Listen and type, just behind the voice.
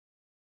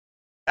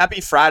Happy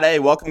Friday.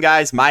 Welcome,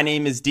 guys. My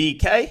name is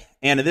DK,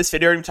 and in this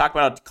video, we're going to talk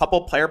about a couple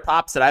player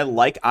props that I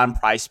like on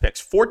Prizepicks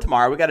for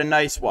tomorrow. We got a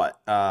nice,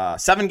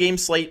 7-game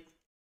slate. If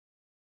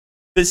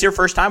this is your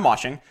first time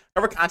watching,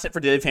 cover content for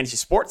daily fantasy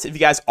sports. If you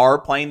guys are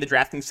playing the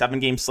DraftKings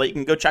 7-game slate, you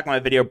can go check my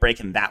video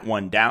breaking that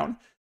one down.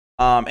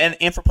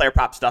 And for player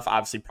prop stuff,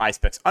 obviously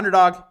Prizepicks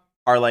Underdog,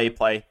 Parlay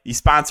Play. The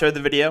sponsor of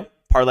the video,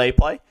 Parlay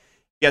Play. If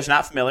you guys are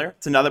not familiar,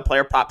 it's another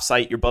player prop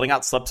site. You're building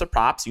out slips of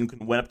props. You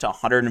can win up to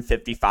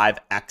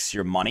 155x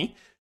your money.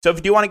 So if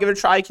you do want to give it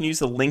a try, you can use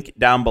the link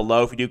down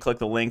below. If you do click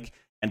the link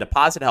and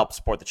deposit to help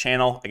support the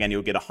channel, again,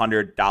 you'll get a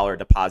 $100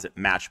 deposit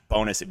match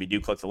bonus if you do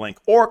click the link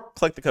or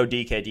click the code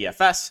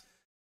DKDFS.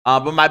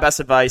 But my best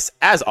advice,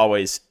 as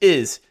always,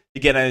 is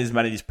to get on as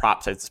many of these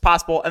prop sites as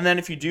possible. And then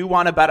if you do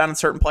want to bet on a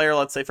certain player,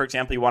 let's say, for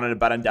example, you wanted to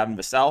bet on Devin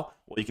Vassell,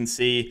 well, you can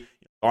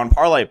go on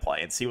Parlay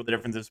Play and see what the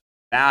difference is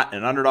between that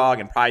and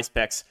Underdog and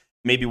Prizepicks.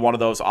 Maybe one of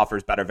those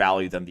offers better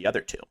value than the other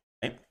two.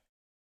 Right?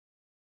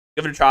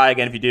 Give it a try.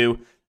 Again, if you do,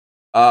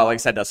 like I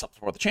said, does help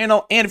support the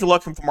channel. And if you're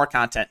looking for more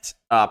content,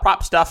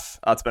 prop stuff,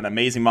 it's been an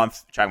amazing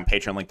month. Check my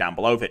Patreon link down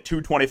below. We've hit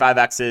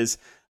 225Xs.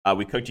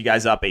 We cooked you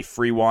guys up a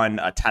free one,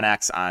 a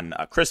 10X on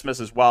Christmas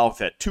as well. We've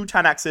hit 2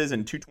 10Xs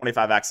and 2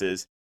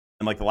 25Xs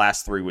in like the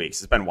last 3 weeks.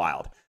 It's been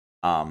wild.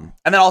 And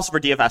then also for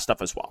DFS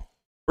stuff as well.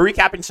 We're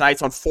recapping tonight.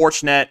 It's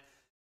unfortunate.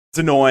 It's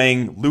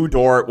annoying. Lou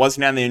Dort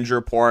wasn't on the injury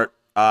report.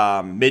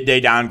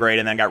 Midday downgrade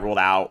and then got ruled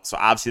out. So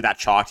obviously that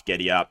chalked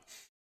Giddy up.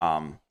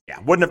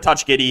 Wouldn't have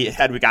touched Giddy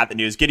had we got the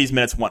news. Giddy's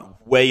minutes went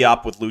way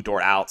up with Lou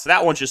Dort out. So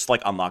that one's just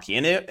like unlucky.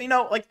 And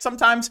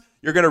sometimes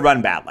you're going to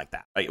run bad like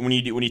that, right? When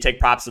you take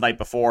props the night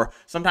before,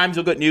 sometimes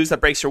you'll get news that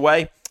breaks your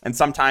way. And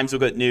sometimes you'll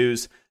get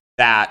news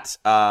that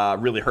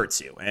really hurts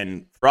you.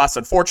 And for us,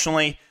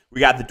 unfortunately,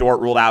 we got the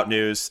Dort ruled out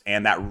news,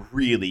 and that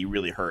really,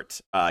 really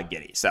hurt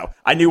Giddy. So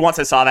I knew once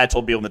I saw that, I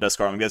told people in the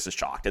Discord, this is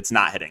chalked. It's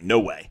not hitting. No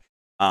way.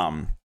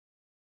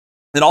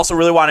 And also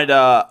really wanted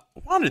to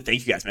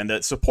thank you guys, man.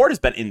 The support has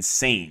been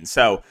insane.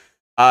 So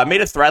made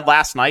a thread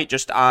last night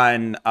just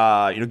on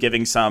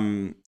giving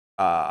some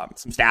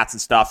stats and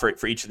stuff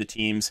for each of the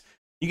teams.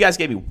 You guys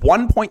gave me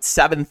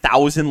 1.7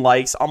 thousand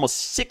likes,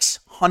 almost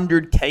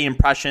 600K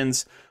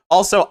impressions.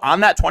 Also on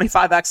that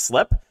 25X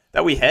slip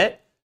that we hit,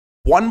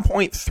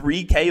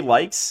 1.3K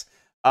likes.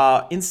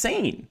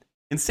 Insane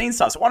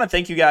stuff. So I want to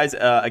thank you guys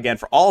again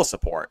for all the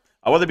support,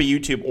 whether it be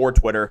YouTube or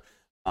Twitter.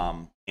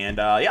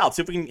 Let's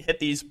see if we can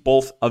hit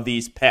both of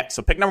these picks.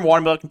 So pick number 1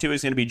 I'm looking to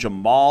is going to be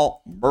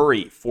Jamal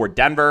Murray for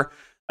Denver.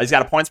 He's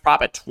got a points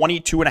prop at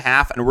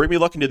 22.5, and we're going to be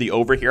looking to the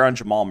over here on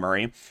Jamal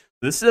Murray.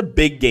 This is a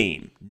big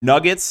game.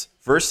 Nuggets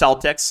versus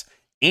Celtics.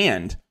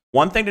 And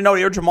one thing to note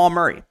here, Jamal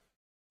Murray,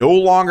 no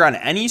longer on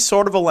any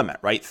sort of a limit,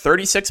 right?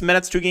 36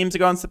 minutes 2 games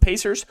ago against the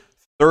Pacers,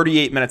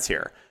 38 minutes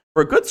here.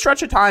 For a good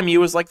stretch of time, he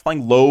was like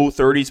playing low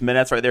 30s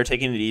minutes right there,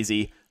 taking it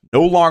easy.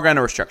 No longer on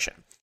a restriction.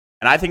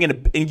 And I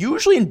think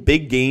usually in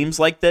big games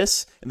like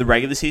this, in the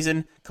regular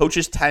season,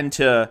 coaches tend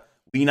to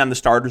lean on the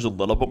starters a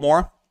little bit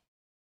more.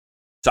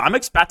 So I'm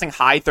expecting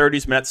high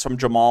 30s minutes from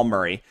Jamal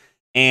Murray.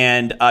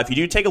 And if you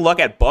do take a look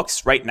at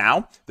books right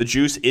now, the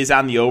juice is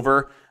on the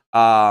over.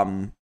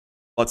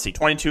 Let's see,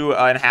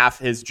 22.5.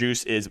 His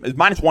juice is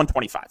minus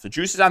 125. So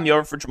juice is on the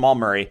over for Jamal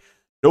Murray.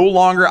 No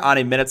longer on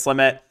a minutes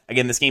limit.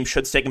 Again, this game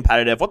should stay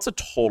competitive. What's the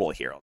total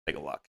here? Let's take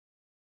a look.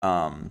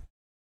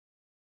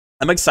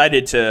 I'm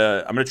excited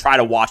I'm going to try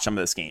to watch some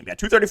of this game. Yeah,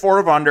 234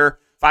 over under,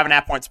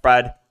 5.5 point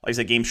spread. Like I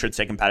said, game should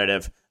stay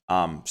competitive.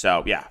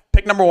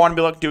 Pick number 1 we'll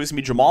be looking to is going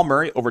to be Jamal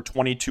Murray over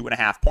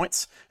 22.5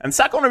 points. And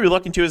second one we'll be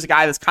looking to is a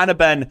guy that's kind of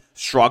been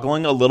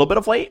struggling a little bit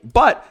of late,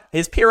 but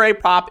his PRA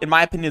prop, in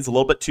my opinion, is a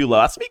little bit too low.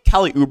 That's going to be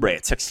Kelly Oubre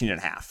at 16.5.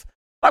 Talk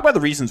about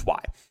the reasons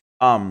why.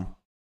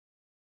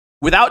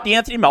 Without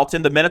DeAnthony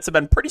Melton, the minutes have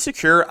been pretty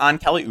secure on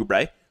Kelly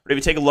Oubre. But if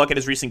you take a look at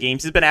his recent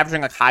games, he's been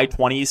averaging like high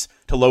 20s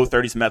to low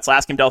 30s minutes.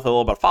 Last game dealt with a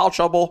little bit of foul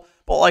trouble,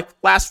 but like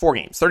last 4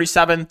 games,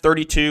 37,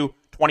 32,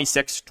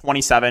 26,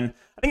 27.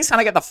 I think he's kind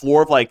of got the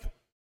floor of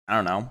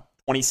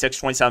 26,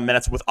 27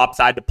 minutes with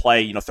upside to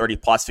play, 30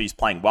 plus, so he's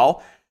playing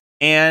well.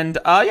 And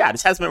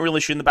just hasn't been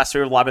really shooting the best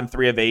 3 of 11,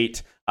 3 of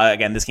 8.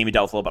 Again, this game he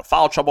dealt with a little bit of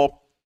foul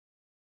trouble.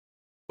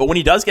 But when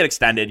he does get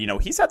extended,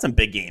 he's had some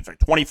big games, like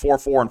 24,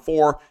 4 and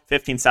 4,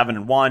 15, 7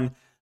 and 1.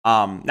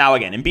 Now,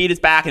 again, Embiid is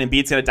back, and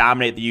Embiid's going to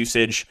dominate the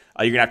usage.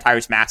 You're going to have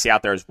Tyrese Maxey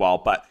out there as well.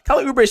 But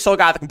Kelly Oubre is still a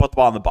guy that can put the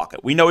ball in the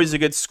bucket. We know he's a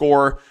good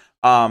scorer.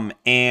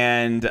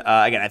 Again,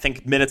 I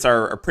think minutes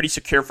are pretty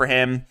secure for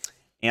him.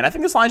 And I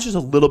think this line's just a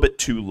little bit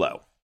too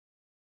low.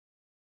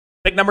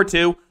 Pick number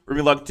 2 we're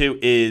going to look to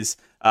is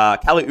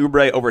Kelly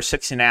Oubre over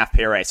 16.5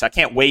 PRA. So I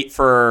can't wait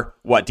for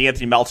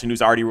DeAnthony Melton,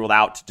 who's already ruled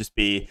out, to just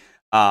be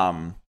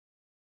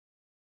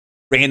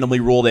randomly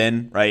ruled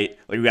in, right?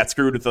 Like we got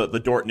screwed with the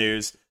Dort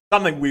news.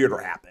 Something weird will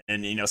happen.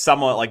 And,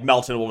 someone like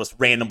Melton will just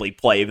randomly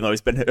play, even though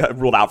he's been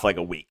ruled out for like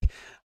a week.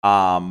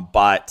 So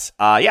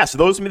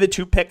those will be the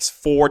 2 picks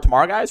for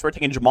tomorrow, guys. We're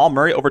taking Jamal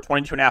Murray over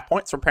 22.5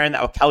 points. We're pairing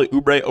that with Kelly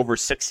Oubre over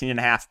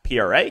 16.5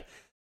 PRA.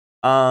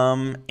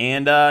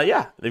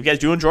 If you guys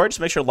do enjoy, just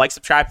make sure to like,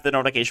 subscribe to the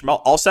notification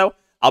bell. Also,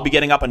 I'll be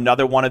getting up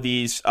another one of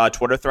these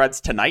Twitter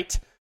threads tonight.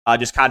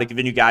 just kind of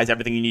giving you guys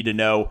everything you need to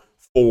know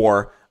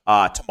for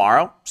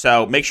tomorrow.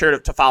 So make sure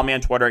to follow me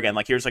on Twitter. Again,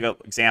 like here's like an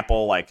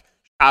example, like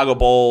Chicago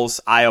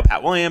Bulls, Io,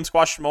 Pat Williams,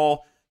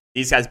 questionable.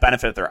 These guys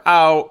benefit, they're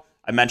out.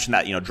 I mentioned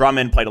that,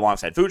 Drummond played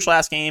alongside Vooch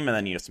last game,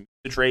 and then, some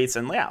usage rates.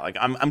 And yeah, like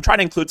I'm trying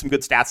to include some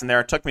good stats in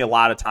there. It took me a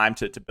lot of time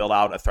to build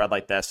out a thread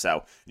like this.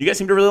 So you guys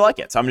seem to really like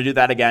it. So I'm going to do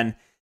that again.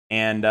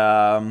 And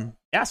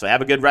so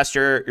have a good rest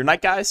of your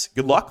night, guys.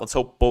 Good luck. Let's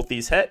hope both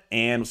these hit.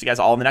 And we'll see you guys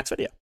all in the next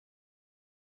video.